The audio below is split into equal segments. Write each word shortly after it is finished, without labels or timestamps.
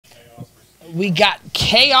we got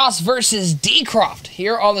Chaos versus Dcroft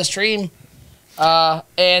here on the stream.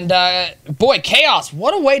 Boy, Chaos,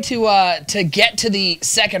 what a way to get to the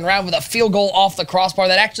second round with a field goal off the crossbar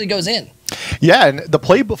that actually goes in. Yeah, and the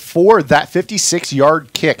play before that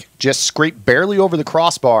 56-yard kick just scraped barely over the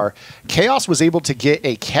crossbar. Chaos was able to get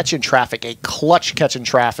a catch in traffic, a clutch catch in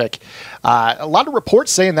traffic. A lot of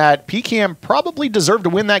reports saying that PCAM probably deserved to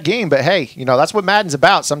win that game, but hey, you know, that's what Madden's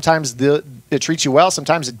about. Sometimes it treats you well,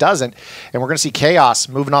 sometimes it doesn't, and we're going to see Chaos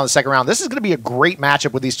moving on to the second round. This is going to be a great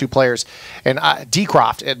matchup with these two players. And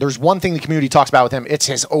Dcroft, there's one thing the community talks about with him, it's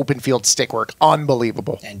his open field stick work.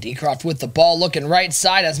 Unbelievable. And Dcroft with the ball looking right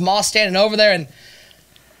side as Moss standing over there, and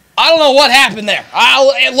I don't know what happened there.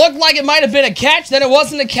 It looked like it might have been a catch, then it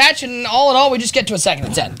wasn't a catch, and all in all, we just get to a 2nd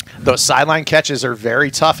and 10. Those sideline catches are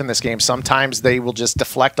very tough in this game. Sometimes they will just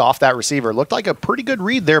deflect off that receiver. Looked like a pretty good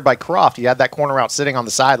read there by Croft. He had that corner out sitting on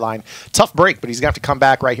the sideline. Tough break, but he's going to have to come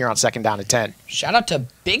back right here on 2nd down and 10. Shout out to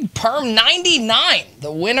Big Perm 99,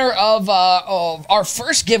 the winner of our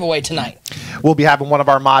first giveaway tonight. We'll be having one of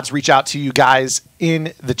our mods reach out to you guys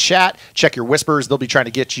in the chat. Check your whispers. They'll be trying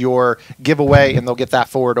to get your giveaway, and they'll get that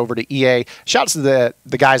forward over to EA. Shouts to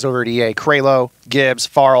the guys over at EA, Kralo, Gibbs,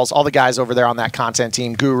 Farles, all the guys over there on that content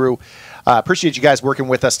team, Guru. Appreciate you guys working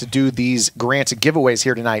with us to do these grants and giveaways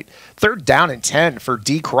here tonight. 3rd down and 10 for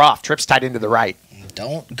Dcroft. Trips tight into the right.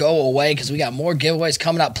 Don't go away because we got more giveaways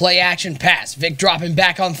coming up. Play action pass. Vic dropping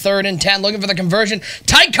back on 3rd and 10, looking for the conversion.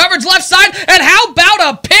 Tight coverage left side, and how about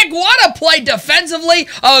a pick? What a play defensively.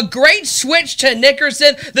 A great switch to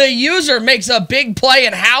Nickerson. The user makes a big play,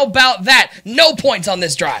 and how about that? No points on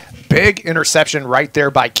this drive. Big interception right there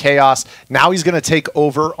by Chaos. Now he's going to take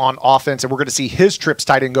over on offense, and we're going to see his trips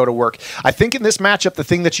tight end go to work. I think in this matchup, the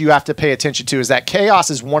thing that you have to pay attention to is that Chaos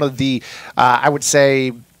is one of the, I would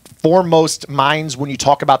say, foremost minds when you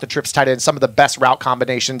talk about the trips tight end, some of the best route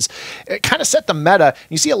combinations. It kind of set the meta.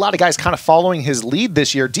 You see a lot of guys kind of following his lead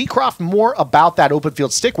this year. Dcroft more about that open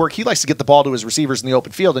field stick work. He likes to get the ball to his receivers in the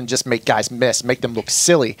open field and just make guys miss, make them look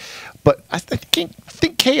silly. But I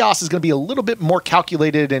think Chaos is going to be a little bit more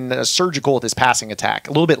calculated and surgical with his passing attack,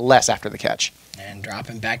 a little bit less after the catch. And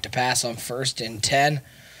dropping back to pass on 1st and 10.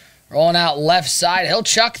 Rolling out left side. He'll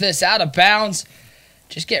chuck this out of bounds.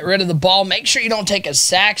 Just get rid of the ball. Make sure you don't take a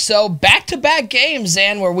sack. So back-to-back games,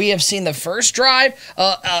 Zan, where we have seen the first drive,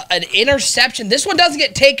 an interception. This one doesn't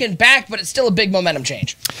get taken back, but it's still a big momentum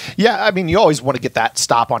change. Yeah, I mean, you always want to get that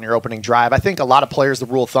stop on your opening drive. I think a lot of players, the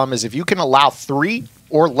rule of thumb is if you can allow 3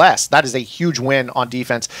 or less, that is a huge win on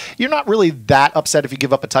defense. You're not really that upset if you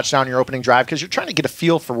give up a touchdown in your opening drive because you're trying to get a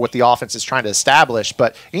feel for what the offense is trying to establish.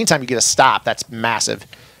 But anytime you get a stop, that's massive.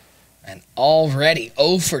 And already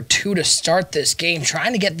 0 for 2 to start this game,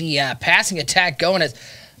 trying to get the passing attack going as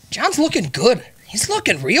John's looking good. He's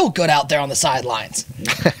looking real good out there on the sidelines.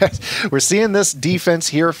 We're seeing this defense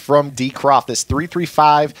here from Dcroft, this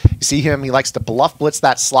 3-3-5. You see him, he likes to bluff blitz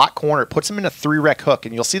that slot corner. It puts him in a 3-rec hook,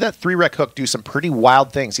 and you'll see that 3-rec hook do some pretty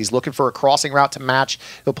wild things. He's looking for a crossing route to match.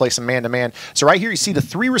 He'll play some man-to-man. So right here you see the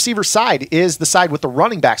 3-receiver side is the side with the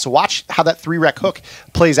running back. So watch how that 3-rec hook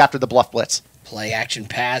plays after the bluff blitz. Play action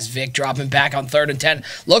pass. Vic dropping back on 3rd and 10.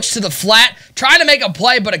 Looks to the flat. Trying to make a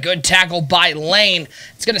play, but a good tackle by Lane.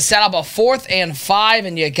 It's going to set up a 4th and 5,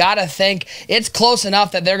 and you got to think it's close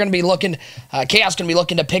enough that they're going to be looking, Chaos going to be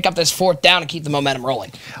looking to pick up this 4th down and keep the momentum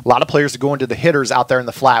rolling. A lot of players are going to the hitters out there in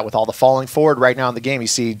the flat with all the falling forward right now in the game. You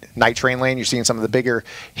see Night Train Lane. You're seeing some of the bigger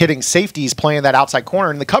hitting safeties playing that outside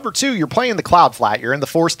corner. In the cover 2, you're playing the cloud flat. You're in the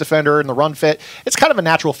force defender and the run fit. It's kind of a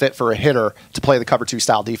natural fit for a hitter to play the cover 2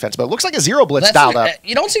 style defense, but it looks like a zero blitz dialed up.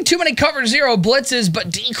 You don't see too many cover 0 blitzes,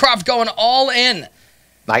 but Dcroft going all in.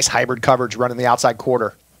 Nice hybrid coverage running the outside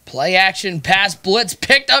quarter. Play action, pass, blitz,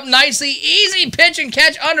 picked up nicely. Easy pitch and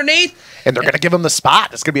catch underneath. And they're going to give him the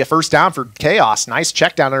spot. It's going to be a 1st down for Chaos. Nice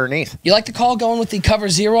check down underneath. You like the call going with the cover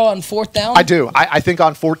 0 on 4th down? I do. I think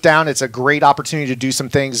on 4th down, it's a great opportunity to do some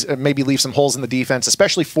things, maybe leave some holes in the defense,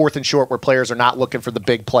 especially 4th and short where players are not looking for the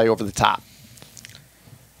big play over the top.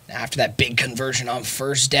 After that big conversion on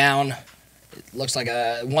 1st down, it looks like,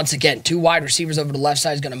 once again, 2 wide receivers over to the left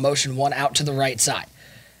side is going to motion 1 out to the right side.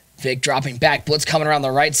 Vic dropping back, blitz coming around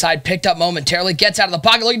the right side, picked up momentarily, gets out of the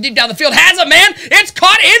pocket, looking deep down the field, has a man, it's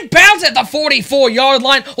caught inbounds at the 44-yard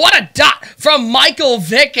line. What a dot from Michael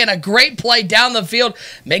Vick, and a great play down the field,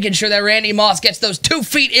 making sure that Randy Moss gets those 2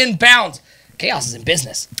 feet inbounds. Chaos is in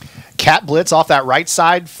business. Cat blitz off that right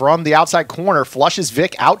side from the outside corner, flushes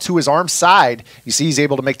Vic out to his arm side. You see he's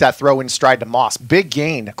able to make that throw in stride to Moss. Big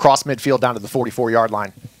gain across midfield down to the 44-yard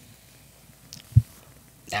line.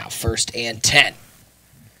 Now 1st and 10.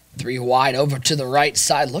 3 wide over to the right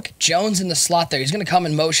side. Look at Jones in the slot there. He's going to come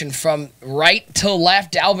in motion from right to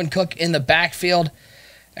left. Dalvin Cook in the backfield.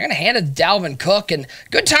 They're going to hand it to Dalvin Cook, and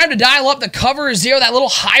good time to dial up the cover 0, that little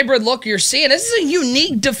hybrid look you're seeing. This is a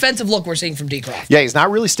unique defensive look we're seeing from Dcroft. Yeah, he's not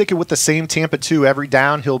really sticking with the same Tampa 2 every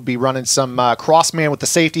down. He'll be running some cross man with the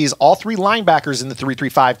safeties. All 3 linebackers in the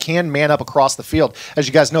 3-3-5 can man up across the field. As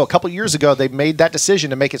you guys know, a couple years ago, they made that decision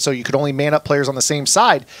to make it so you could only man up players on the same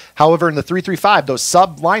side. However, in the 3-3-5, those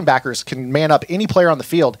sub linebackers can man up any player on the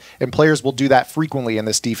field, and players will do that frequently in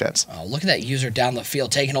this defense. Oh, look at that user down the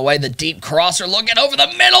field, taking away the deep crosser, looking over the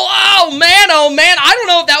middle. Oh, man, I don't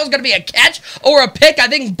know if that was going to be a catch or a pick. I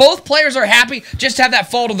think both players are happy just to have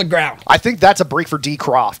that fall to the ground. I think that's a break for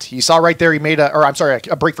Dcroft. You saw right there he made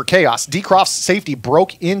a break for Chaos. Dcroft's safety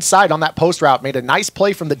broke inside on that post route, made a nice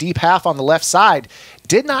play from the deep half on the left side.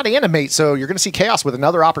 Did not animate, so you're going to see Chaos with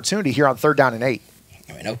another opportunity here on 3rd down and 8.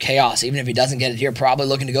 I know Chaos, even if he doesn't get it here, probably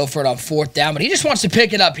looking to go for it on 4th down, but he just wants to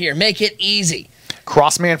pick it up here, make it easy.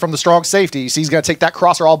 Cross man from the strong safety. You see he's going to take that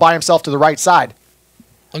crosser all by himself to the right side.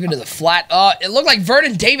 Looking to the flat. It looked like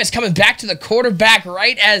Vernon Davis coming back to the quarterback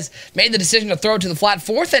right as made the decision to throw it to the flat.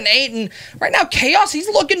 4th and 8, and right now Chaos, he's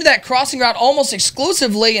looking to that crossing route almost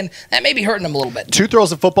exclusively, and that may be hurting him a little bit. 2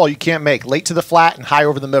 throws of football you can't make. Late to the flat and high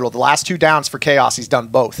over the middle. The last 2 downs for Chaos, he's done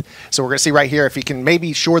both. So we're going to see right here if he can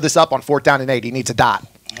maybe shore this up on 4th down and 8. He needs a dot.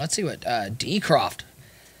 Let's see what Dcroft.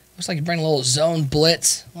 Looks like he bring a little zone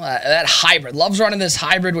blitz. That hybrid. Loves running this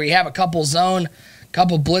hybrid where you have a couple zone,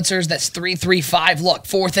 couple blitzers. That's 3-3-5. Look,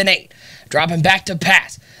 4th and 8. Dropping back to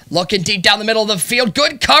pass. Looking deep down the middle of the field.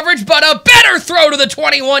 Good coverage, but a better throw to the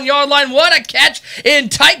 21-yard line. What a catch in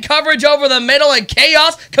tight coverage over the middle, and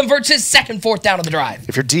Chaos converts his 2nd 4th down of the drive.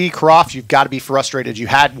 If you're Dcroft, you've got to be frustrated. You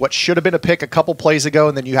had what should have been a pick a couple plays ago,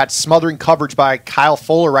 and then you had smothering coverage by Kyle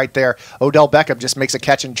Fuller right there. Odell Beckham just makes a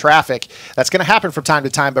catch in traffic. That's going to happen from time to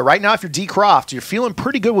time, but right now if you're Dcroft, you're feeling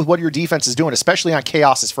pretty good with what your defense is doing, especially on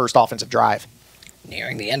Chaos's first offensive drive.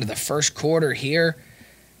 Nearing the end of the first quarter here.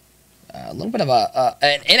 A little bit of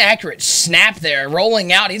an inaccurate snap there.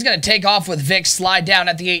 Rolling out. He's going to take off with Vic, slide down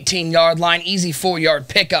at the 18-yard line. Easy 4-yard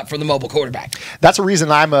pickup for the mobile quarterback. That's a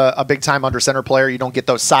reason I'm a big-time under-center player. You don't get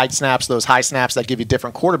those side snaps, those high snaps that give you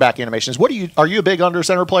different quarterback animations. Are you a big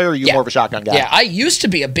under-center player, or are you more of a shotgun guy? Yeah, I used to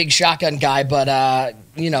be a big shotgun guy, but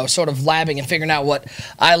sort of labbing and figuring out what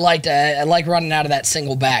I liked. I like running out of that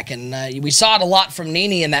single back, and we saw it a lot from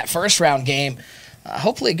Nini in that first-round game.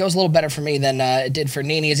 Hopefully it goes a little better for me than it did for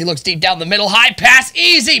Nini as he looks deep down the middle. High pass,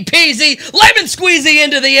 easy peasy, lemon squeezy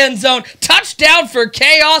into the end zone. Touchdown for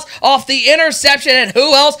Chaos off the interception, and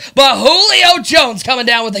who else but Julio Jones coming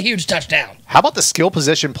down with a huge touchdown. How about the skill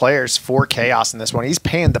position players for Chaos in this one? He's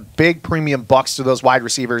paying the big premium bucks to those wide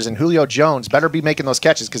receivers, and Julio Jones better be making those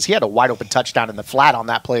catches because he had a wide-open touchdown in the flat on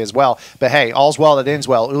that play as well. But hey, all's well that ends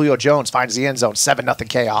well. Julio Jones finds the end zone, 7-0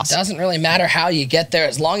 Chaos. It doesn't really matter how you get there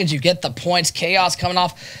as long as you get the points. Chaos coming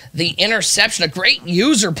off the interception. A great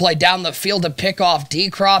user play down the field to pick off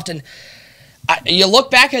Dcroft, and you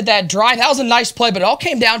look back at that drive, that was a nice play, but it all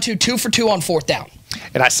came down to 2 for 2 on 4th down.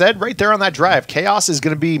 And I said right there on that drive, Chaos is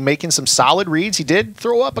going to be making some solid reads. He did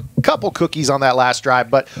throw up a couple cookies on that last drive,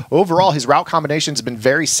 but overall his route combinations have been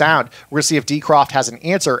very sound. We're going to see if Dcroft has an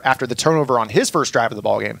answer after the turnover on his first drive of the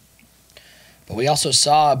ballgame. But we also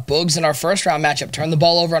saw Boogs in our first-round matchup turn the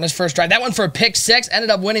ball over on his first drive. That went for a pick 6, ended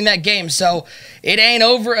up winning that game. So it ain't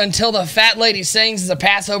over until the fat lady sings. As a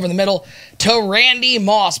pass over the middle to Randy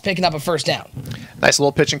Moss, picking up a 1st down. Nice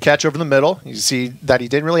little pitch and catch over the middle. You see that he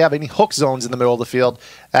didn't really have any hook zones in the middle of the field.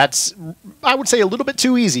 That's, I would say, a little bit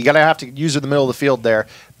too easy. You got to have to use the middle of the field there.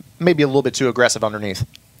 Maybe a little bit too aggressive underneath.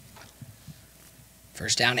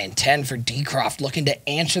 1st down and 10 for Dcroft, looking to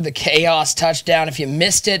answer the Chaos touchdown. If you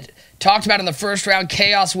missed it, talked about in the first round,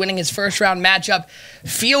 Chaos winning his first-round matchup.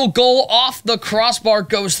 Field goal off the crossbar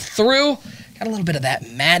goes through. Got a little bit of that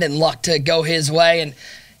Madden luck to go his way, and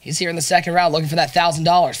he's here in the second round looking for that $1,000.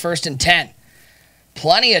 1st and 10.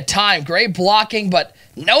 Plenty of time. Great blocking, but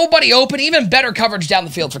nobody open. Even better coverage down the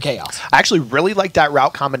field for Chaos. I actually really like that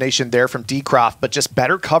route combination there from Dcroft, but just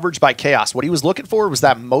better coverage by Chaos. What he was looking for was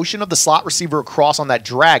that motion of the slot receiver across on that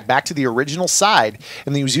drag back to the original side,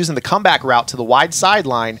 and then he was using the comeback route to the wide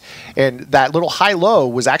sideline, and that little high-low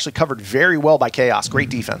was actually covered very well by Chaos. Great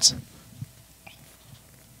defense.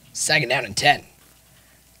 2nd down and 10.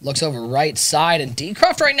 Looks over right side, and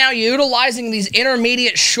Dcroft right now utilizing these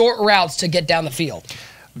intermediate short routes to get down the field.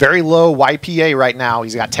 Very low YPA right now.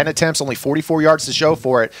 He's got 10 attempts, only 44 yards to show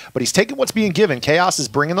for it, but he's taking what's being given. Chaos is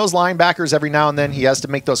bringing those linebackers every now and then. He has to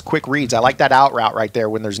make those quick reads. I like that out route right there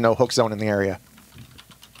when there's no hook zone in the area.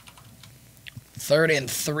 3rd and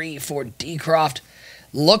 3 for Dcroft.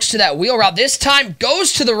 looks to that wheel route. This time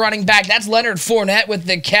goes to the running back. That's Leonard Fournette with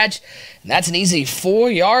the catch. And that's an easy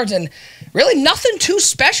 4 yards. And really nothing too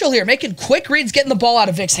special here. Making quick reads, getting the ball out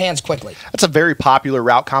of Vic's hands quickly. That's a very popular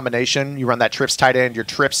route combination. You run that trips tight end, your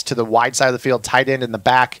trips to the wide side of the field, tight end in the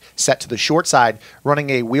back, set to the short side, running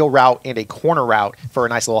a wheel route and a corner route for a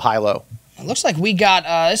nice little high-low. It looks like we got,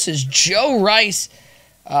 this is Joe Rice.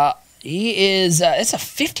 He is, it's a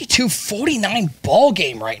 52-49 ball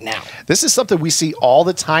game right now. This is something we see all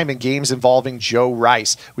the time in games involving Joe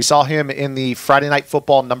Rice. We saw him in the Friday Night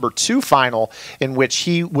Football #2 final, in which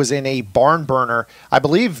he was in a barn burner. I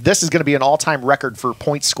believe this is going to be an all-time record for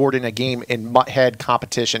points scored in a game in MutHead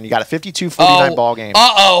competition. You got a 52-49 ball game.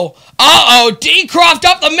 Dcroft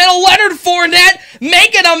up the middle. Leonard Fournette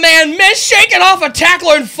making a man miss, shaking off a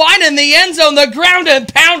tackler and finding the end zone. The ground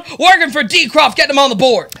and pound, working for Dcroft, getting him on the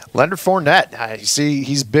board. Leonard Fournette, you see,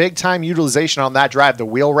 he's big-time utilization on that drive. The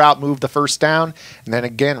wheel route moved the first down, and then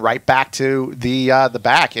again right back to the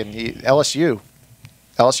back. And LSU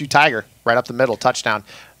Tiger right up the middle, touchdown.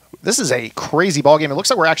 This is a crazy ball game. It looks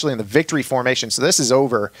like we're actually in the victory formation, so this is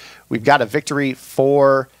over. We've got a victory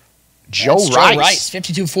for Joe Rice.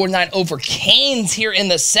 52-49 over Canes here in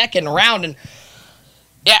the second round. And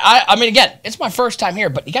yeah, I mean, again, it's my first time here,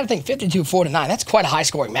 but you got to think 52-49, that's quite a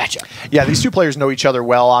high-scoring matchup. Yeah, these two players know each other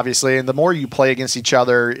well, obviously, and the more you play against each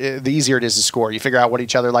other, the easier it is to score. You figure out what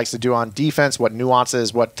each other likes to do on defense, what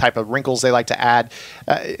nuances, what type of wrinkles they like to add,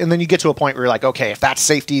 and then you get to a point where you're like, okay, if that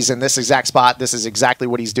safety's in this exact spot, this is exactly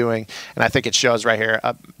what he's doing, and I think it shows right here.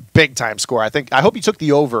 A big-time score. I hope you took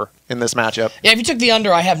the over in this matchup. Yeah, if you took the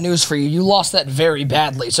under, I have news for you. You lost that very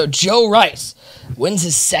badly. So Joe Rice wins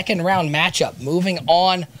his second-round matchup. Moving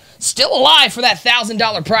on, still alive for that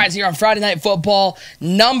 $1,000 prize here on Friday Night Football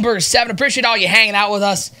 #7. Appreciate all you hanging out with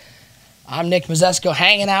us. I'm Nick Mazesco,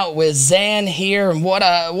 hanging out with Zan here, and what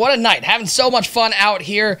a night. Having so much fun out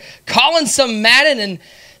here, calling some Madden and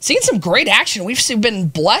seeing some great action. We've been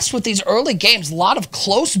blessed with these early games. A lot of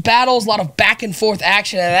close battles, a lot of back-and-forth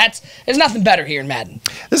action, and there's nothing better here in Madden.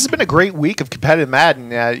 This has been a great week of competitive Madden.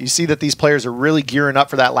 You see that these players are really gearing up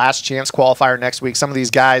for that last chance qualifier next week. Some of these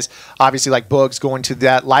guys, obviously like Boogs, going to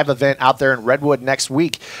that live event out there in Redwood next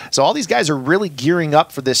week. So all these guys are really gearing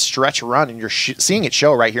up for this stretch run, and you're seeing it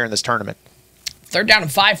show right here in this tournament. 3rd down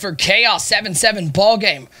and 5 for Chaos, 7-7 ball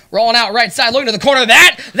game. Rolling out right side, looking to the corner.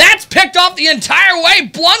 That's picked off the entire way.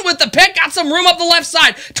 Blunt with the pick, got some room up the left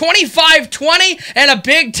side. 25-20, and a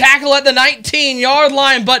big tackle at the 19-yard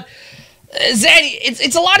line. But Zaddy,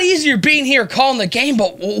 it's a lot easier being here calling the game,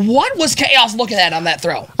 but what was Chaos looking at on that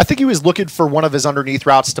throw? I think he was looking for one of his underneath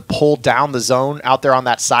routes to pull down the zone out there on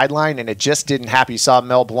that sideline, and it just didn't happen. You saw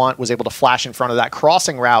Mel Blunt was able to flash in front of that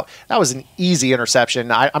crossing route. That was an easy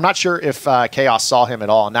interception. I'm not sure if Chaos saw him at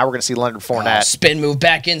all. Now we're going to see Leonard Fournette. Spin move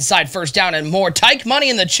back inside, 1st down and more. Tyke Money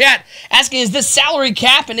in the chat asking, is this salary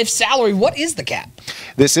cap? And if salary, what is the cap?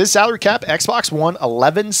 This is salary cap. Xbox One,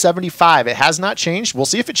 $11.75. It has not changed. We'll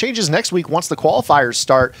see if it changes next week once the qualifiers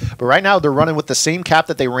start. But right now, they're running with the same cap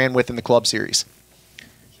that they ran with in the Club Series.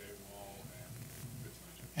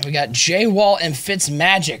 And we got J-Wall and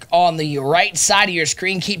Fitzmagic on the right side of your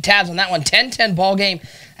screen. Keep tabs on that one. 10-10 ball game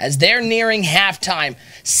as they're nearing halftime.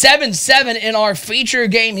 7-7 in our feature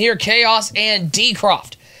game here. Chaos and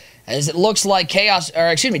Dcroft. As it looks like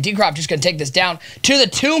Dcroft just going to take this down to the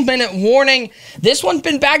 2-minute warning. This one's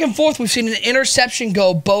been back and forth. We've seen an interception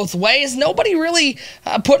go both ways. Nobody really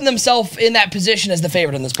putting themselves in that position as the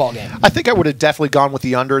favorite in this ballgame. I think I would have definitely gone with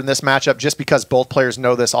the under in this matchup just because both players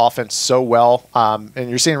know this offense so well. And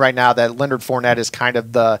you're seeing right now that Leonard Fournette is kind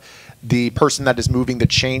of the person that is moving the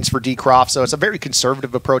chains for Dcroft, so it's a very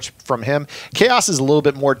conservative approach from him. Chaos is a little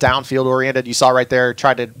bit more downfield oriented. You saw right there,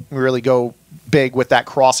 tried to really go big with that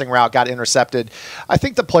crossing route, got intercepted. I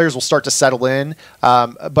think the players will start to settle in,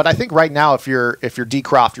 but I think right now if you're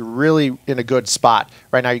Dcroft, you're really in a good spot.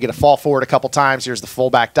 Right now you get a fall forward a couple times. Here's the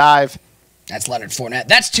fullback dive. That's Leonard Fournette.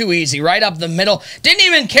 That's too easy, right up the middle. Didn't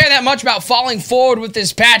even care that much about falling forward with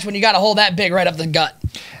this patch when you got a hole that big right up the gut.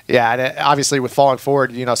 Yeah, and obviously with falling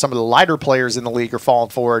forward, you know, some of the lighter players in the league are falling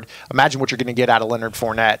forward. Imagine what you're going to get out of Leonard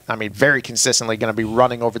Fournette. I mean, very consistently going to be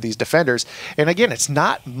running over these defenders. And again, it's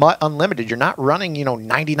not unlimited. You're not running,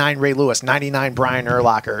 99 Ray Lewis, 99 Brian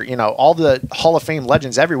Urlacher, all the Hall of Fame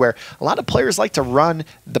legends everywhere. A lot of players like to run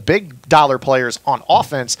the big dollar players on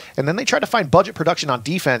offense, and then they try to find budget production on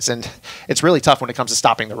defense, and it's really tough when it comes to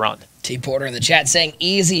stopping the run. T. Porter in the chat saying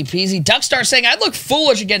easy peasy. Duckstar saying I'd look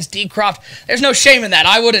foolish against Dcroft. There's no shame in that.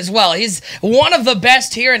 I would as well. He's one of the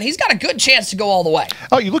best here, and he's got a good chance to go all the way.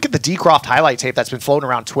 Oh, you look at the Dcroft highlight tape that's been floating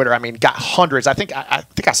around Twitter. I mean, got hundreds. I think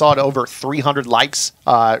I saw it over 300 likes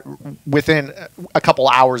within a couple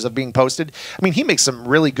hours of being posted. I mean, he makes some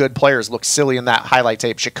really good players look silly in that highlight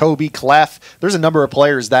tape. Jacoby, Clef. There's a number of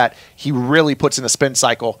players that he really puts in the spin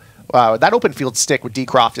cycle. That open field stick with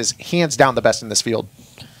Dcroft is hands down the best in this field.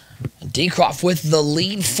 Dcroft with the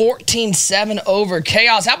lead, 14-7 over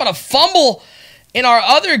Chaos. How about a fumble in our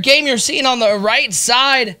other game you're seeing on the right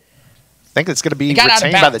side? I think it's going to be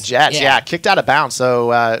retained by the Jets. Yeah, kicked out of bounds.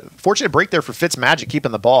 So fortunate break there for Fitzmagic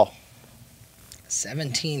keeping the ball.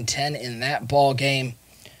 17-10 in that ball game.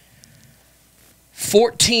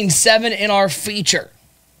 14-7 in our feature.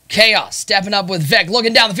 Chaos stepping up with Vic,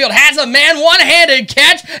 looking down the field, has a man, one-handed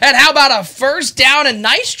catch, and how about a first down? And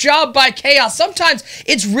nice job by Chaos. Sometimes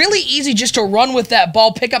it's really easy just to run with that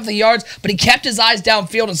ball, pick up the yards, but he kept his eyes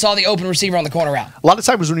downfield and saw the open receiver on the corner route. A lot of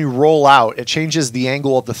times when you roll out, it changes the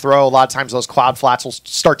angle of the throw. A lot of times those cloud flats will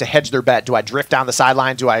start to hedge their bet. Do I drift down the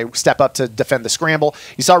sideline? Do I step up to defend the scramble?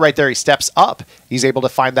 You saw right there, he steps up. He's able to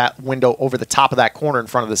find that window over the top of that corner in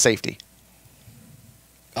front of the safety.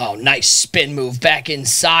 Oh, nice spin move back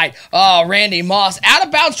inside. Oh, Randy Moss out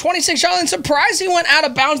of bounds, 26 yards. And surprised he went out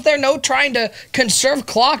of bounds there. No trying to conserve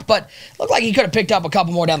clock, but looked like he could have picked up a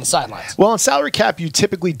couple more down the sidelines. Well, in salary cap, you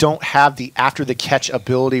typically don't have the after-the-catch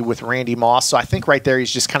ability with Randy Moss, so I think right there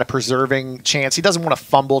he's just kind of preserving chance. He doesn't want to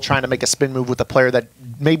fumble trying to make a spin move with a player that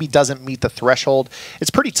maybe doesn't meet the threshold. It's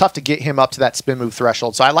pretty tough to get him up to that spin move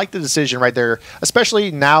threshold, so I like the decision right there, especially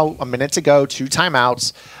now a minute to go, 2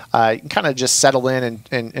 timeouts. You can kind of just settle in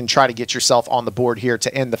and try to get yourself on the board here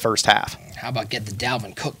to end the first half. How about get the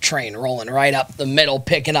Dalvin Cook train rolling right up the middle,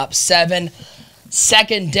 picking up 7.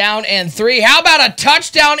 2nd down and 3. How about a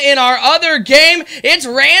touchdown in our other game? It's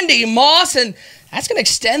Randy Moss, and that's going to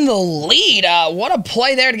extend the lead. What a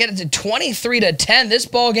play there to get it to 23-10. This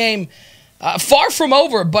ball game far from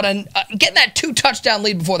over, but getting that 2-touchdown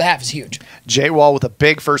lead before the half is huge. Jay Wall with a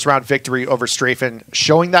big first-round victory over Strafen,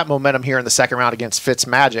 showing that momentum here in the second round against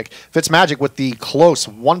Fitzmagic. Fitzmagic with the close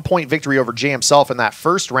 1-point victory over Jay himself in that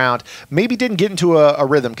first round. Maybe didn't get into a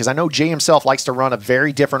rhythm because I know Jay himself likes to run a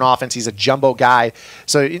very different offense. He's a jumbo guy,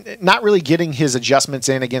 so not really getting his adjustments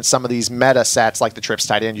in against some of these meta sets like the trips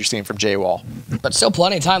tight end you're seeing from Jay Wall. But still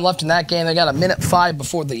plenty of time left in that game. They got a minute 5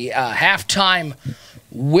 before the halftime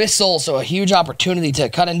whistle, so a huge opportunity to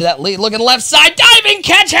cut into that lead. Look at the left side, diving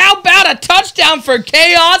catch. How about a touchdown for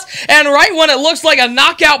Chaos? And right when it looks like a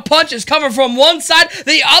knockout punch is coming from one side,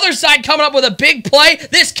 the other side coming up with a big play.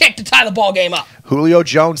 This kick to tie the ball game up. Julio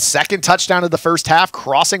Jones, 2nd touchdown of the first half,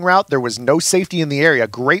 crossing route. There was no safety in the area.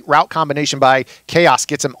 Great route combination by Chaos.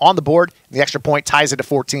 Gets him on the board. The extra point ties it to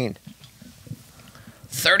 14.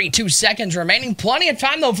 32 seconds remaining. Plenty of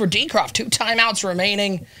time, though, for Dcroft. 2 timeouts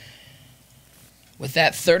remaining. With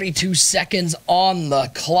that 32 seconds on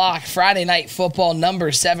the clock, Friday Night Football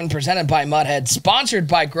number 7 presented by MutHead, sponsored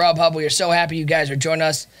by Grubhub. We are so happy you guys are joining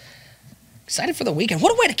us. Excited for the weekend.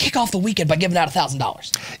 What a way to kick off the weekend by giving out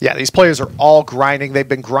 $1,000. Yeah, these players are all grinding. They've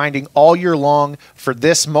been grinding all year long for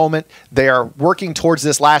this moment. They are working towards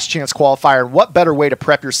this last chance qualifier. And what better way to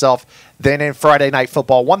prep yourself than in Friday Night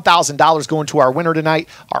Football? $1,000 going to our winner tonight.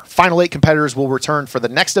 Our final 8 competitors will return for the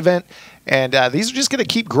next event. And these are just going to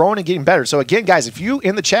keep growing and getting better. So again, guys, if you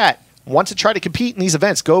in the chat want to try to compete in these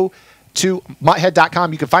events, go to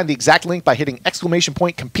MutHead.com. You can find the exact link by hitting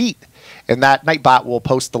 !compete, and that Nightbot will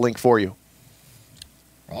post the link for you.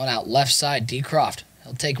 Rolling out left side, Dcroft.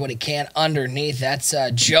 He'll take what he can underneath. That's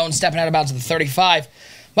Jones stepping out of bounds at the 35.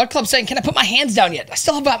 Mud Club saying, can I put my hands down yet? I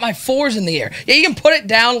still have about my 4s in the air. Yeah, you can put it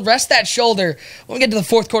down, rest that shoulder. When we get to the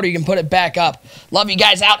 4th quarter, you can put it back up. Love you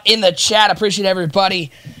guys out in the chat. Appreciate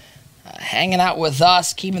everybody hanging out with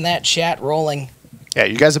us, keeping that chat rolling. Yeah,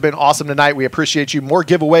 you guys have been awesome tonight. We appreciate you. More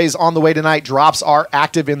giveaways on the way tonight. Drops are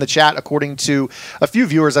active in the chat. According to a few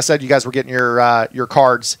viewers, I said you guys were getting your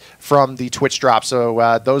cards from the Twitch drop.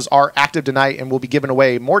 So those are active tonight, and we'll be giving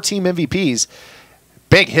away more team MVPs.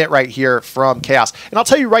 Big hit right here from Chaos. And I'll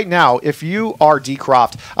tell you right now, if you are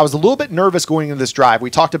Dcroft, I was a little bit nervous going into this drive. We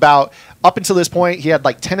talked about up until this point, he had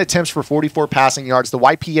like 10 attempts for 44 passing yards. The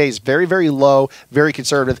YPA is very, very low, very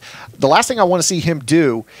conservative. The last thing I want to see him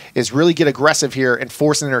do is really get aggressive here and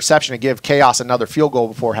force an interception and give Chaos another field goal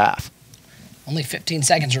before half. Only 15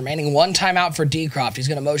 seconds remaining. 1 timeout for Dcroft. He's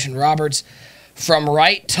going to motion Roberts from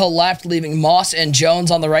right to left, leaving Moss and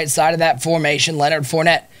Jones on the right side of that formation. Leonard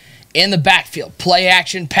Fournette in the backfield. Play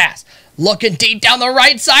action pass. Looking deep down the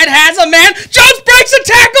right side. Has a man. Jones breaks a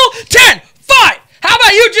tackle. 10, 5. How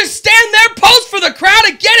about you just stand there, post for the crowd,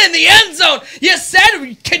 and get in the end zone. You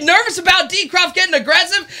said nervous about Dcroft getting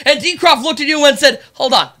aggressive, and Dcroft looked at you and said,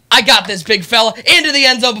 hold on, I got this, big fella, into the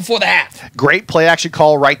end zone before the half. Great play action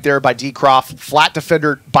call right there by Dcroft. Flat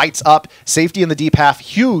defender bites up, safety in the deep half,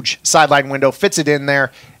 huge sideline window, fits it in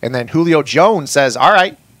there, and then Julio Jones says, all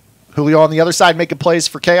right, Julio on the other side making plays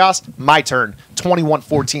for Chaos. My turn.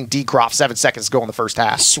 21-14 Dcroft. 7 seconds to go in the first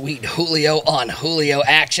half. Sweet Julio on Julio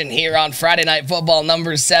action here on Friday Night Football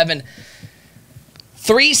number 7.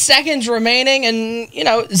 3 seconds remaining, and, you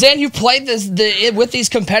know, Zan, you've played with these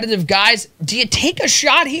competitive guys. Do you take a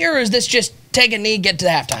shot here, or is this just take a knee, get to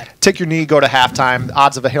the halftime? Take your knee, go to halftime. The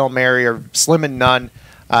odds of a Hail Mary are slim and none.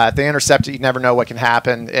 If they intercept it, you never know what can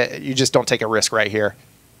happen. You just don't take a risk right here.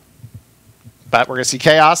 But we're going to see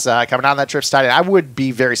Chaos coming down that trip tight end. I would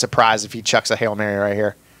be very surprised if he chucks a Hail Mary right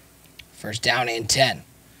here. First down and 10.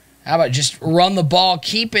 How about just run the ball,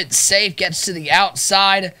 keep it safe, gets to the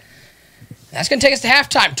outside. That's going to take us to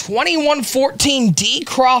halftime. 21-14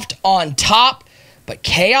 Dcroft on top, but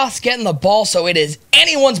Chaos getting the ball, so it is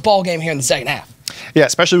anyone's ball game here in the second half. Yeah,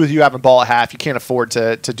 especially with you having ball at half, you can't afford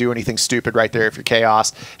to do anything stupid right there if you're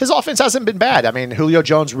Chaos. His offense hasn't been bad. I mean, Julio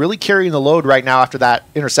Jones really carrying the load right now after that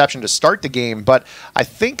interception to start the game, but I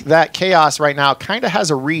think that Chaos right now kind of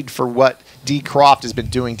has a read for what Dcroft has been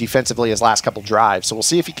doing defensively his last couple drives. So we'll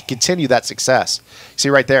see if he can continue that success. See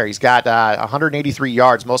right there, he's got 183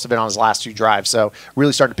 yards, most of it on his last 2 drives, so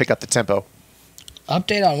really starting to pick up the tempo.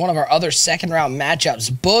 Update on one of our other second-round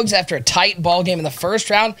matchups. Boogs, after a tight ball game in the first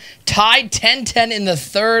round, tied 10-10 in the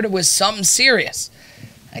third with something serious.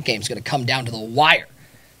 That game's going to come down to the wire.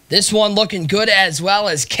 This one looking good as well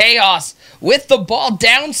as Chaos with the ball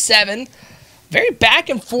down 7. Very back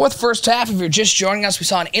and forth first half. If you're just joining us, we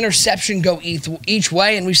saw an interception go each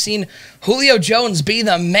way, and we've seen Julio Jones be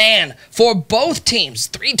the man for both teams.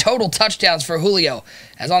 3 total touchdowns for Julio.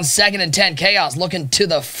 As on 2nd and 10, Chaos looking to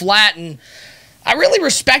the flat, and I really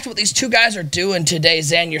respect what these two guys are doing today,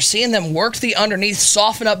 Zan. You're seeing them work the underneath,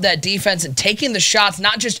 soften up that defense, and taking the shots,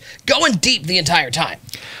 not just going deep the entire time.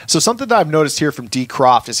 So something that I've noticed here from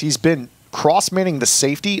Dcroft is he's been cross-manning the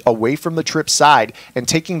safety away from the trip side and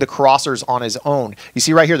taking the crossers on his own. You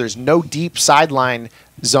see right here, there's no deep sideline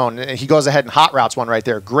zone. He goes ahead and hot routes one right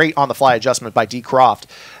there. Great on-the-fly adjustment by Dcroft.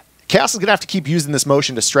 Chaos is going to have to keep using this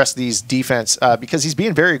motion to stress these defense because he's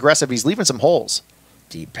being very aggressive. He's leaving some holes.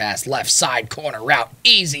 Deep pass, left side corner route.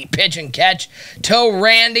 Easy pitch and catch to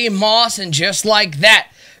Randy Moss, and just like that,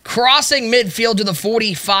 crossing midfield to the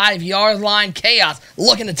 45-yard line. Chaos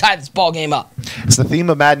looking to tie this ball game up. It's the theme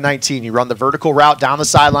of Madden 19. You run the vertical route down the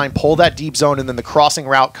sideline, pull that deep zone, and then the crossing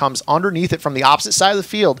route comes underneath it from the opposite side of the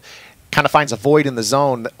field. Kind of finds a void in the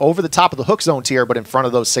zone over the top of the hook zone tier, but in front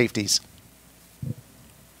of those safeties.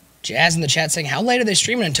 Jazz in the chat saying, how late are they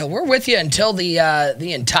streaming until? We're with you until the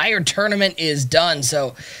entire tournament is done.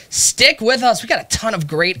 So stick with us. We got a ton of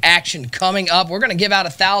great action coming up. We're going to give out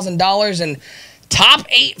 $1,000, and top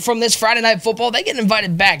 8 from this Friday Night Football, they get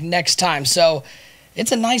invited back next time. So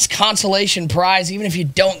it's a nice consolation prize. Even if you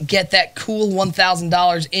don't get that cool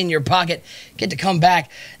 $1,000 in your pocket, get to come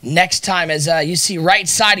back next time. As you see right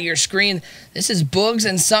side of your screen, this is Boogs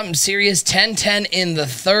and something serious. 10-10 in the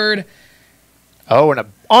third. Oh, and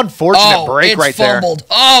an unfortunate break right fumbled. there.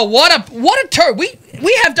 Oh, what a turn.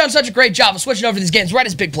 We have done such a great job of switching over these games right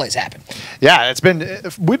as big plays happen. Yeah,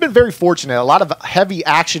 we've been very fortunate. A lot of heavy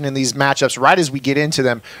action in these matchups right as we get into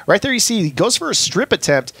them. Right there you see he goes for a strip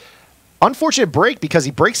attempt. Unfortunate break because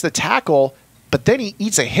he breaks the tackle, but then he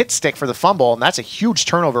eats a hit stick for the fumble, and that's a huge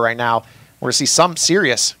turnover right now. We're going to see some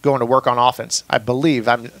serious going to work on offense, I believe.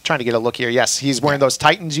 I'm trying to get a look here. Yes, he's wearing those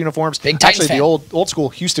Titans uniforms. Big Titans Actually, the old school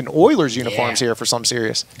Houston Oilers uniforms here for some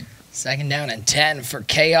serious. 2nd down and 10 for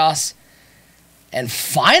Chaos. And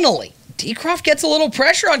finally, Dcroft gets a little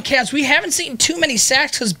pressure on Chaos. We haven't seen too many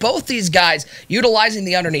sacks because both these guys utilizing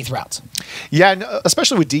the underneath routes. Yeah, and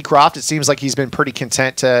especially with Dcroft, it seems like he's been pretty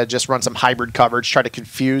content to just run some hybrid coverage, try to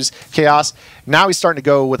confuse Chaos. Now he's starting to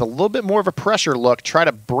go with a little bit more of a pressure look, try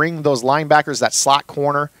to bring those linebackers, that slot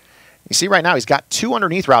corner. You see right now he's got 2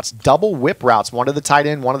 underneath routes, double whip routes, one to the tight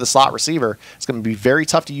end, one to the slot receiver. It's going to be very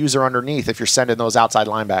tough to use her underneath if you're sending those outside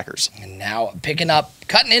linebackers. And now picking up,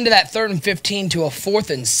 cutting into that 3rd and 15 to a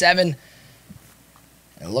 4th and 7.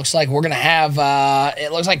 It looks like we're going to have,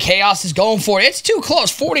 it looks like Chaos is going for it. It's too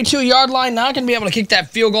close. 42-yard line, not going to be able to kick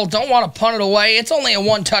that field goal. Don't want to punt it away. It's only a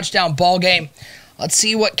 1-touchdown ball game. Let's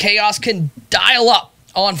see what Chaos can dial up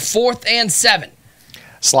on 4th and 7.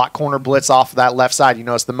 Slot corner blitz off of that left side. You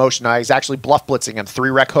notice the motion. He's actually bluff blitzing him.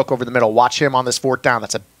 3-rec hook over the middle. Watch him on this 4th down.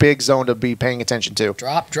 That's a big zone to be paying attention to.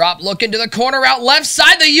 Drop, look into the corner out left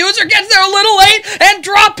side. The user gets there a little late and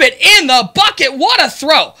drop it in the bucket. What a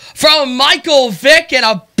throw from Michael Vick and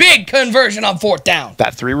a big conversion on 4th down.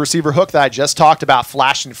 That 3-receiver hook that I just talked about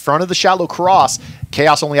flashed in front of the shallow cross.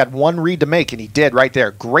 Chaos only had 1 read to make, and he did right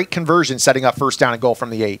there. Great conversion setting up 1st down and goal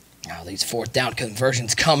from the 8. Now these 4th down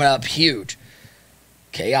conversions coming up huge.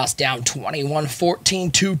 Chaos down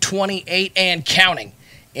 21-14 to 28 and counting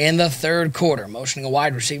in the 3rd quarter. Motioning a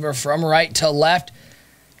wide receiver from right to left.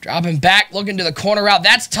 Dropping back, looking to the corner route.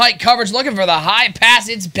 That's tight coverage, looking for the high pass.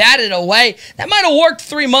 It's batted away. That might have worked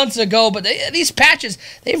 3 months ago, but these patches,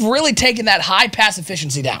 they've really taken that high pass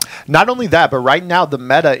efficiency down. Not only that, but right now the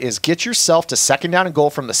meta is get yourself to 2nd down and goal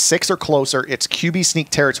from the 6 or closer. It's QB sneak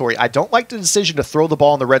territory. I don't like the decision to throw the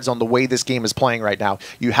ball in the red zone the way this game is playing right now.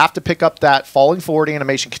 You have to pick up that falling forward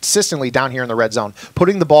animation consistently down here in the red zone.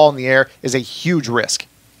 Putting the ball in the air is a huge risk.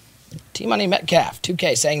 T-Money Metcalf,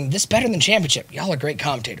 2K, saying, this better than championship. Y'all are great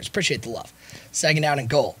commentators. Appreciate the love. 2nd down and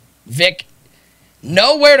goal. Vic,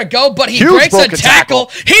 nowhere to go, but he breaks a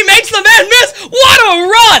tackle. He makes the man miss. What a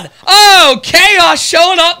run. Oh, Chaos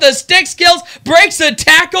showing off the stick skills. Breaks a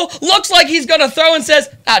tackle. Looks like he's going to throw and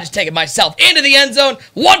says, I'll just take it myself. Into the end zone.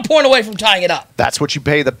 1 point away from tying it up. That's what you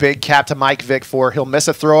pay the big cap to Mike Vick for. He'll miss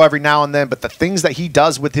a throw every now and then, but the things that he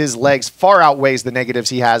does with his legs far outweighs the negatives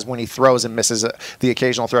he has when he throws and misses the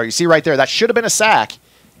occasional throw. You see right there, that should have been a sack.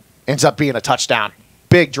 Ends up being a touchdown.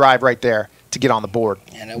 Big drive right there to get on the board.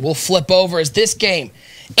 And it will flip over as this game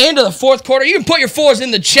into the 4th quarter. You can put your 4s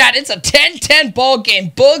in the chat. It's a 10-10 ball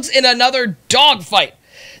game. Bugs in another dogfight.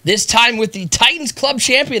 This time with the Titans club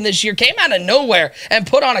champion this year. Came out of nowhere and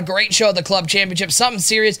put on a great show at the club championship. Something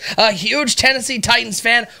serious. A huge Tennessee Titans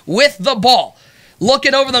fan with the ball.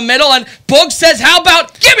 Looking over the middle, and Boog says, how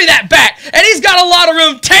about, give me that back. And he's got a lot of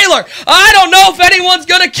room. Taylor, I don't know if anyone's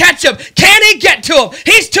going to catch him. Can he get to him?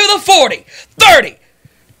 He's to the 40, 30,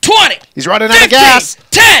 20. He's running 15, out of gas.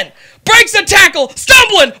 10. Breaks the tackle.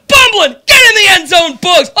 Stumbling. Bumbling. Get in the end zone,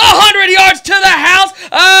 Boogs. 100 yards to the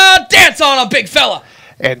house. Dance on a big fella.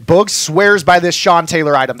 And Boog swears by this Sean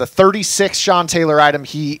Taylor item, the 36 Sean Taylor item.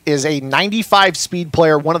 He is a 95 speed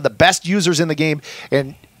player, one of the best users in the game.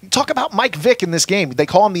 And talk about Mike Vick in this game. They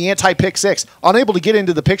call him the anti-pick 6. Unable to get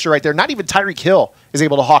into the picture right there. Not even Tyreek Hill is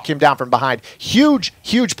able to hawk him down from behind. Huge,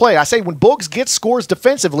 huge play. I say when Boogs gets scores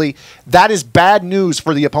defensively, that is bad news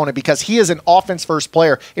for the opponent because he is an offense-first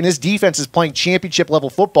player, and his defense is playing championship-level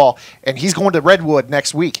football, and he's going to Redwood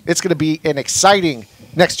next week. It's going to be an exciting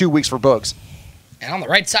next 2 weeks for Boogs. And on the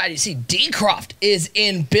right side, you see Dcroft is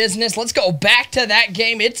in business. Let's go back to that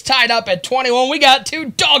game. It's tied up at 21. We got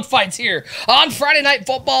 2 dogfights here on Friday Night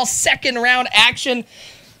Football, 2nd round action.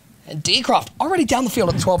 And Dcroft already down the field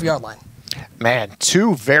at the 12-yard line. Man,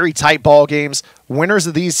 2 very tight ball games. Winners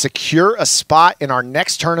of these secure a spot in our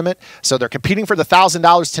next tournament. So they're competing for the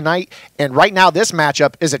 $1,000 tonight. And right now, this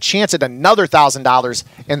matchup is a chance at another $1,000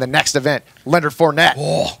 in the next event. Leonard Fournette.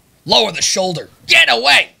 Oh, lower the shoulder. Get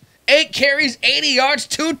away. 8 carries, 80 yards,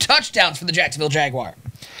 2 touchdowns for the Jacksonville Jaguar.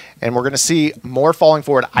 And we're going to see more falling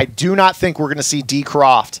forward. I do not think we're going to see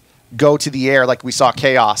Dcroft go to the air like we saw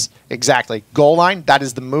Chaos. Exactly. Goal line, that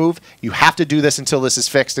is the move. You have to do this until this is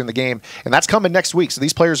fixed in the game. And that's coming next week. So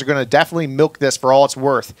these players are going to definitely milk this for all it's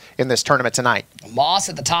worth in this tournament tonight. Moss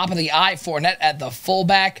at the top of the eye, Fournette at the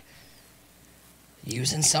fullback.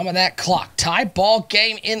 Using some of that clock. Tie ball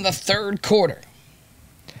game in the 3rd quarter.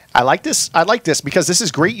 I like this. I like this because this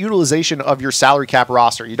is great utilization of your salary cap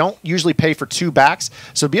roster. You don't usually pay for 2 backs,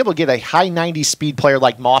 so to be able to get a high 90 speed player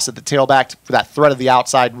like Moss at the tailback for that threat of the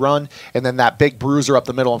outside run, and then that big bruiser up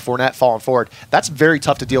the middle and Fournette falling forward, that's very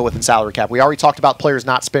tough to deal with in salary cap. We already talked about players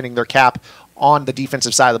not spending their cap on the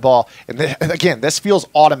defensive side of the ball, and again, this feels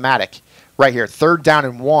automatic right here. 3rd down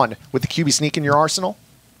and 1 with the QB sneak in your arsenal.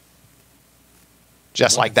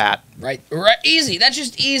 Just like that. Right. Easy. That's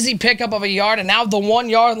just easy pickup of a yard. And now the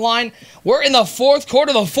 1-yard line. We're in the 4th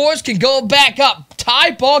quarter. The 4s can go back up.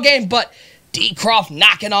 Tie ball game, but Dcroft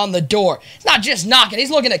knocking on the door. He's not just knocking. He's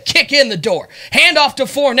looking to kick in the door. Hand off to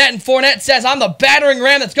Fournette, and Fournette says, I'm the battering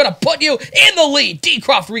ram that's going to put you in the lead.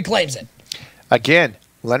 Dcroft reclaims it. Again,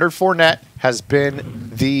 Leonard Fournette has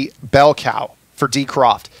been the bell cow for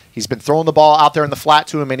Dcroft. He's been throwing the ball out there in the flat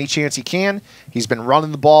to him any chance he can. He's been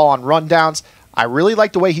running the ball on rundowns. I really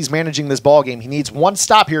like the way he's managing this ball game. He needs 1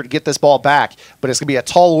 stop here to get this ball back, but it's going to be a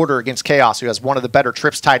tall order against Chaos, who has one of the better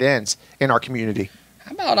trips tight ends in our community.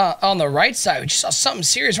 How about on the right side? We just saw something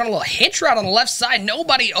serious. Run a little hitch route on the left side.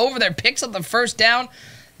 Nobody over there. Picks up the 1st down.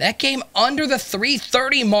 That game under the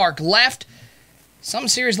 3:30 mark left. Some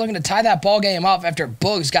series looking to tie that ball game up after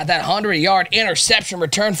Boogs got that 100-yard interception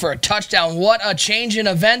return for a touchdown. What a change in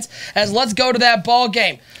events, as let's go to that ball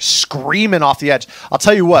game. Screaming off the edge. I'll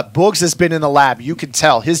tell you what, Boogs has been in the lab. You can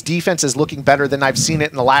tell. His defense is looking better than I've seen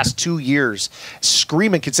it in the last 2 years.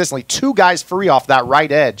 Screaming consistently. 2 guys free off that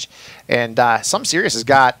right edge. And some series has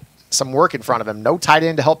got some work in front of him. No tight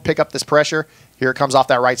end to help pick up this pressure. Here it comes off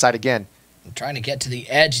that right side again. Trying to get to the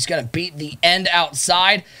edge. He's going to beat the end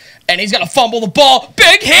outside, and he's going to fumble the ball.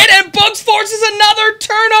 Big hit, and Boogs forces another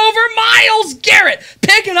turnover. Myles Garrett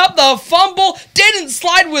picking up the fumble. Didn't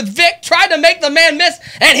slide with Vic. Tried to make the man miss,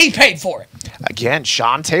 and he paid for it. Again,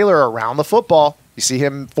 Sean Taylor around the football. You see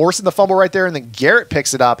him forcing the fumble right there, and then Garrett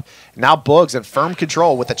picks it up. Now Boogs in firm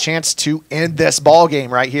control with a chance to end this ball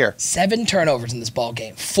game right here. 7 turnovers in this ball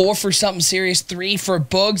game. 4 for something serious, 3 for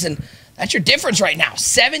Boogs, and that's your difference right now.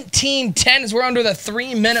 17-10 as we're under the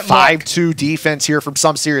 3-minute mark. 5-2 defense here from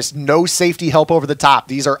some serious. No safety help over the top.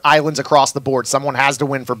 These are islands across the board. Someone has to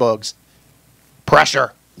win for Boogs.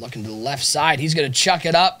 Pressure. Looking to the left side. He's going to chuck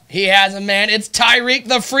it up. He has a man. It's Tyreek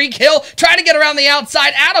the Freak Hill trying to get around the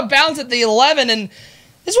outside, out of bounds at the 11. And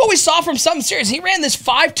this is what we saw from something serious. He ran this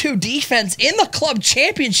 5-2 defense in the club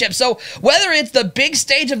championship. So whether it's the big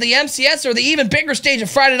stage of the MCS or the even bigger stage of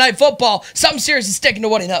Friday Night Football, something serious is sticking to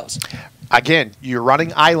what he knows. Again, you're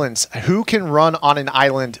running islands. Who can run on an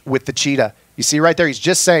island with the cheetah? You see right there, he's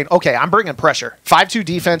just saying, okay, I'm bringing pressure. 5-2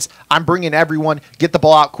 defense, I'm bringing everyone. Get the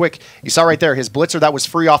ball out quick. You saw right there, his blitzer that was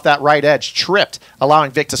free off that right edge tripped,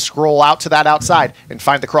 allowing Vic to scroll out to that outside and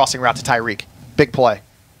find the crossing route to Tyreek. Big play.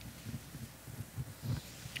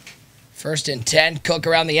 1st and 10, Cook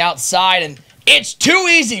around the outside, and it's too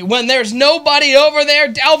easy when there's nobody over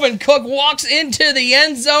there. Dalvin Cook walks into the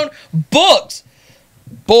end zone. Boogs.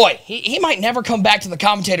 Boy, he might never come back to the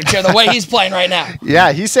commentator chair the way he's playing right now.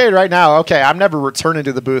 Yeah, he's saying right now, okay, I'm never returning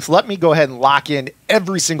to the booth. Let me go ahead and lock in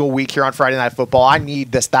every single week here on Friday Night Football. I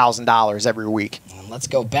need this $1,000 every week. Let's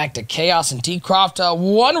go back to Chaos and Dcroft.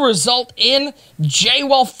 One result in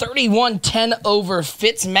J-Well 31-10 over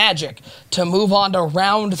Fitzmagic to move on to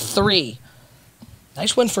round 3.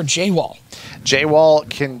 Nice win for J-Wall. J-Wall,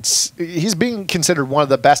 he's being considered one of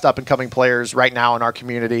the best up-and-coming players right now in our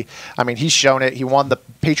community. I mean, he's shown it. He won the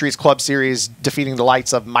Patriots Club Series, defeating the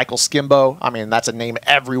likes of Michael Skimbo. I mean, that's a name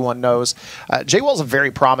everyone knows. J-Wall's a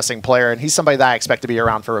very promising player, and he's somebody that I expect to be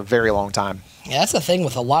around for a very long time. Yeah, that's the thing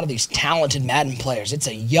with a lot of these talented Madden players. It's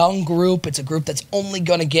a young group. It's a group that's only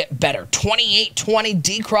going to get better. 28-20,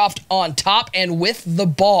 Dcroft on top and with the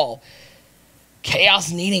ball.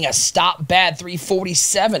 Chaos needing a stop bad,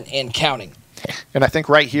 3:47 and counting. And I think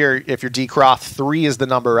right here, if you're Dcroft, 3 is the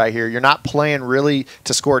number right here. You're not playing really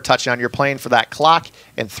to score a touchdown. You're playing for that clock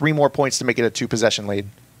and 3 more points to make it a 2-possession lead.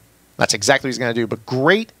 That's exactly what he's going to do. But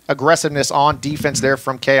great aggressiveness on defense there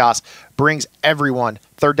from Chaos brings everyone.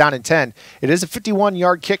 3rd down and 10. It is a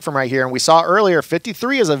 51-yard kick from right here. And we saw earlier,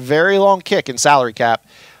 53 is a very long kick in salary cap.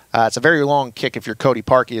 It's a very long kick if you're Cody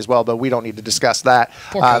Parkey as well, but we don't need to discuss that.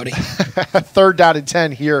 Poor Cody. 3rd down and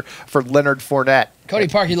 10 here for Leonard Fournette. Cody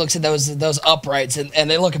Parkey looks at those uprights,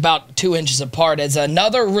 and they look about 2 inches apart as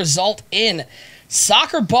another result in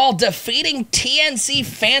soccer ball defeating TNC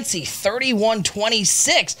Fancy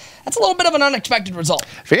 31-26. That's a little bit of an unexpected result.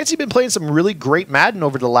 Fancy been playing some really great Madden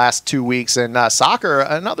over the last 2 weeks, and soccer,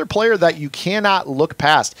 another player that you cannot look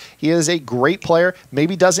past. He is a great player,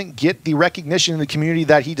 maybe doesn't get the recognition in the community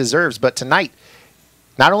that he deserves, but tonight,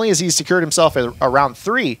 not only has he secured himself a round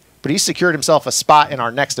 3, but he's secured himself a spot in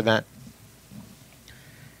our next event.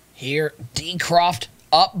 Here, Dcroft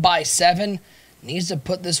up by 7. Needs to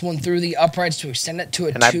put this one through the uprights to extend it to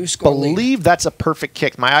a 2-score lead. I believe that's a perfect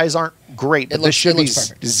kick. My eyes aren't great, but this should be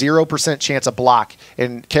 0% chance of block,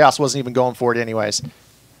 and Chaos wasn't even going for it anyways.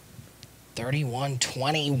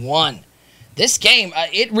 31-21. This game,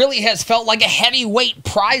 it really has felt like a heavyweight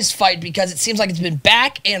prize fight because it seems like it's been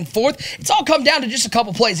back and forth. It's all come down to just a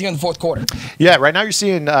couple plays here in the 4th quarter. Yeah, right now you're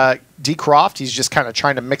seeing Dcroft. He's just kind of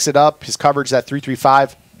trying to mix it up. His coverage at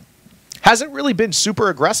 3-3-5. Hasn't really been super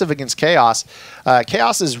aggressive against Chaos.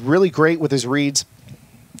 Chaos is really great with his reads.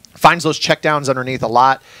 Finds those checkdowns underneath a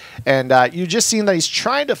lot. And you've just seen that he's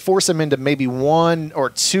trying to force him into maybe 1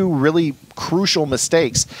 or 2 really crucial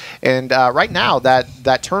mistakes. And right now,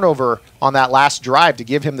 that turnover on that last drive to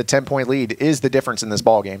give him the 10-point lead is the difference in this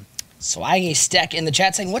ballgame. Swaggy Steck in the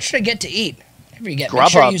chat saying, what should I get to eat? Whatever you get, make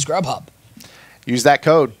sure you use Grubhub. Use that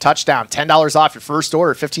code, touchdown, $10 off your first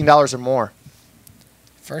order, $15 or more.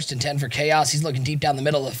 1st and 10 for Chaos. He's looking deep down the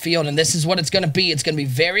middle of the field, and this is what it's going to be. It's going to be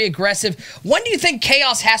very aggressive. When do you think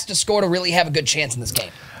Chaos has to score to really have a good chance in this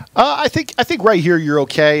game? I think right here you're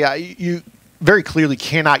okay. very clearly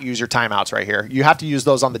cannot use your timeouts right here. You have to use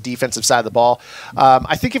those on the defensive side of the ball.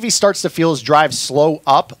 I think if he starts to feel his drive slow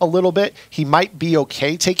up a little bit, he might be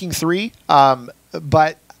okay taking 3.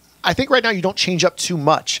 But I think right now you don't change up too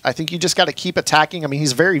much. I think you just got to keep attacking. I mean,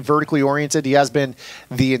 he's very vertically oriented. He has been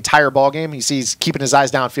the entire ball game. He's keeping his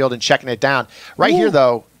eyes downfield and checking it down. Right here,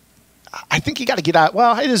 though, I think you got to get out.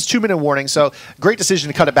 Well, it is 2-minute warning, so great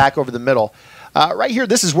decision to cut it back over the middle. Right here,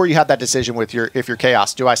 this is where you have that decision with if you're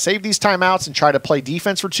Chaos. Do I save these timeouts and try to play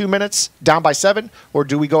defense for 2 minutes, down by 7, or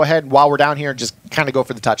do we go ahead while we're down here and just kind of go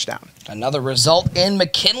for the touchdown? Another result in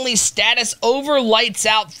McKinley's status over lights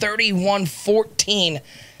out, 31-14.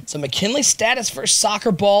 So McKinley status for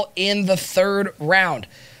soccer ball in the 3rd round.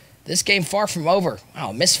 This game far from over.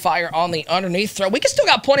 Wow, misfire on the underneath throw. We can still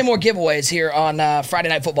got plenty more giveaways here on Friday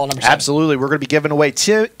Night Football number 7. Absolutely. We're going to be giving away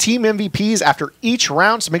team MVPs after each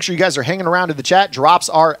round, so make sure you guys are hanging around in the chat. Drops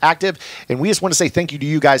are active, and we just want to say thank you to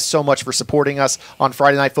you guys so much for supporting us on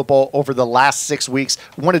Friday Night Football over the last 6 weeks.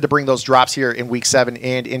 We wanted to bring those drops here in Week 7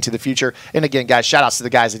 and into the future. And again, guys, shout-outs to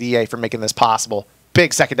the guys at EA for making this possible.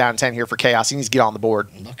 Big 2nd down and 10 here for Chaos. He needs to get on the board.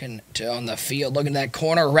 Looking on the field, looking at that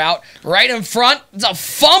corner route right in front. It's a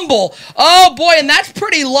fumble. Oh, boy, and that's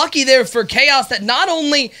pretty lucky there for Chaos that not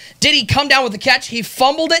only did he come down with the catch, he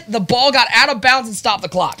fumbled it, the ball got out of bounds and stopped the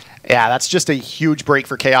clock. Yeah, that's just a huge break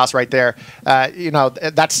for Chaos right there.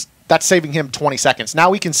 That's saving him 20 seconds.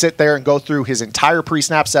 Now he can sit there and go through his entire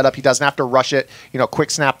pre-snap setup. He doesn't have to rush it, quick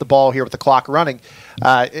snap the ball here with the clock running.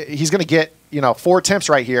 He's going to get 4 attempts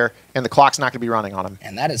right here, and the clock's not going to be running on him.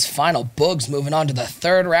 And that is final. Boogs moving on to the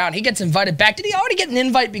 3rd round. He gets invited back. Did he already get an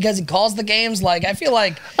invite because he calls the games? Like, I feel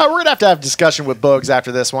like... we're going to have a discussion with Boogs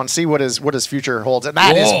after this one, see what his future holds. And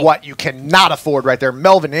that is what you cannot afford right there.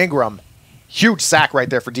 Melvin Ingram, huge sack right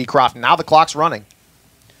there for Dcroft. Now the clock's running.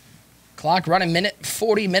 Clock running, minute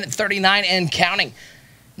 40, minute 39, and counting.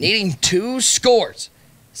 Needing 2 scores.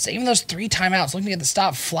 Saving those 3 timeouts, looking at the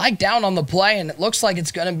stop, flag down on the play, and it looks like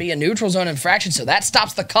it's going to be a neutral zone infraction, so that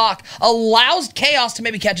stops the clock, allows Chaos to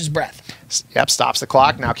maybe catch his breath. Yep, stops the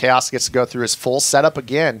clock. Now Chaos gets to go through his full setup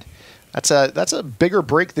again. That's a bigger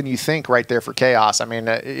break than you think right there for Chaos. I mean,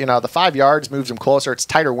 the 5 yards moves him closer. It's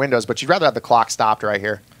tighter windows, but you'd rather have the clock stopped right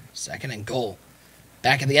here. 2nd and goal.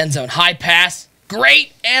 Back at the end zone, high pass.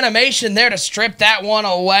 Great animation there to strip that one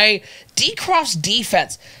away. Dcroft's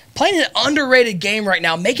defense playing an underrated game right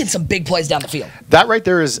now, making some big plays down the field. That right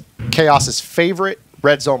there is Chaos's favorite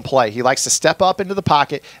red zone play. He likes to step up into the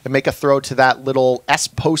pocket and make a throw to that little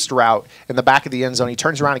S-post route in the back of the end zone. He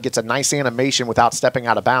turns around and gets a nice animation without stepping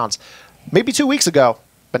out of bounds. Maybe 2 weeks ago,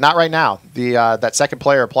 but not right now. That second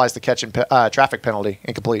player applies the catch and traffic penalty.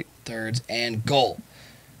 Incomplete. 3rd and goal.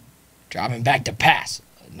 Dropping back to pass.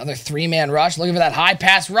 Another 3-man rush, looking for that high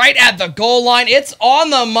pass right at the goal line. It's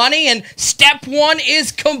on the money, and step 1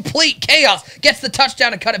 is complete. Chaos gets the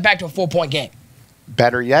touchdown and cut it back to a 4-point game.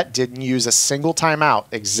 Better yet, didn't use a single timeout.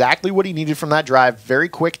 Exactly what he needed from that drive. Very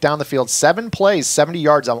quick down the field. 7 plays, 70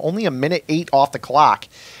 yards, only a minute 8 off the clock.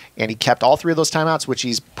 And he kept all 3 of those timeouts, which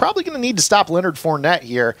he's probably going to need to stop Leonard Fournette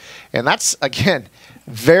here. And that's, again,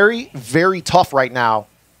 very, very tough right now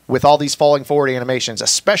with all these falling forward animations,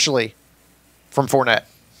 especially from Fournette.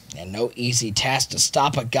 And no easy task to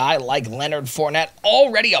stop a guy like Leonard Fournette.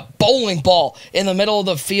 Already a bowling ball in the middle of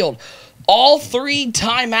the field. All 3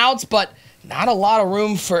 timeouts, but not a lot of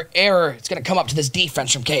room for error. It's going to come up to this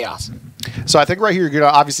defense from Chaos. So I think right here you're going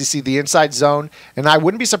to obviously see the inside zone, and I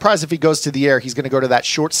wouldn't be surprised if he goes to the air. He's going to go to that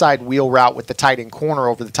short side wheel route with the tight end corner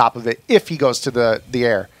over the top of it if he goes to the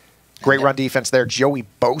air. Great run defense there. Joey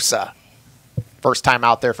Bosa. First time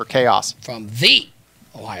out there for Chaos. From the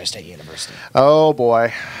Ohio State University. Oh,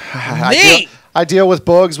 boy. I deal with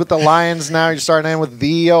Boogs with the Lions now. You're starting in with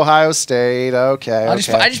the Ohio State. Okay. I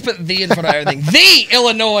just put the in front of everything. The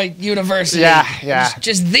Illinois University. Yeah.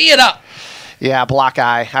 Just the it up. Yeah, block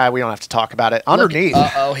eye. We don't have to talk about it. Underneath.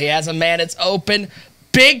 Uh-oh, he has a man. It's open.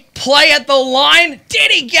 Big play at the line.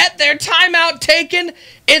 Did he get there? Timeout taken.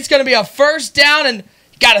 It's going to be a 1st down, and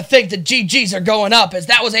got to think the GGs are going up, as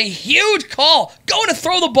that was a huge call. Going to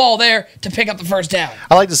throw the ball there to pick up the 1st down.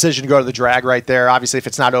 I like the decision to go to the drag right there. Obviously, if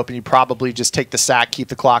it's not open, you probably just take the sack, keep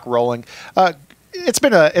the clock rolling. It's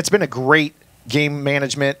been a great game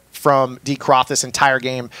management from Dcroft this entire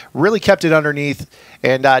game. Really kept it underneath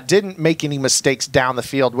and didn't make any mistakes down the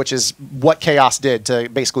field, which is what Chaos did to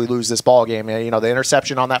basically lose this ball game. The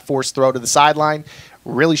interception on that forced throw to the sideline,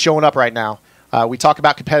 really showing up right now. We talk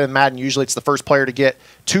about competitive Madden. Usually it's the first player to get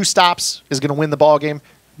 2 stops is going to win the ball game.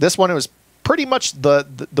 This one, it was pretty much the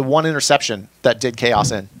one interception that did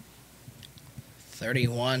Chaos in.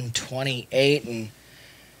 31-28, and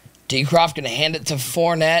Dcroft going to hand it to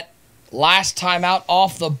Fournette. Last time out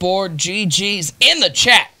off the board, GG's in the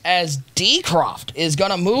chat as Dcroft is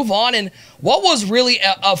going to move on in what was really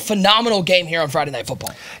a phenomenal game here on Friday Night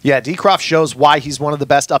Football. Yeah, Dcroft shows why he's one of the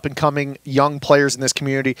best up-and-coming young players in this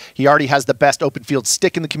community. He already has the best open field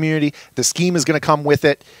stick in the community. The scheme is going to come with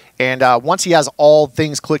it. And once he has all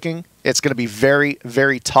things clicking, it's going to be very,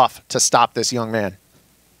 very tough to stop this young man.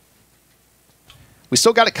 We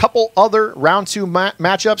still got a couple other round 2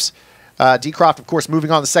 matchups. Dcroft, of course,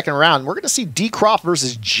 moving on to the second round. We're going to see Dcroft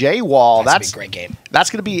versus J-Wall. That's going to be a great game. That's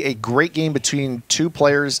going to be a great game between two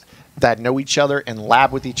players that know each other and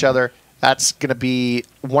lab with each other. That's going to be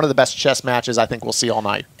one of the best chess matches I think we'll see all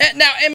night. Now,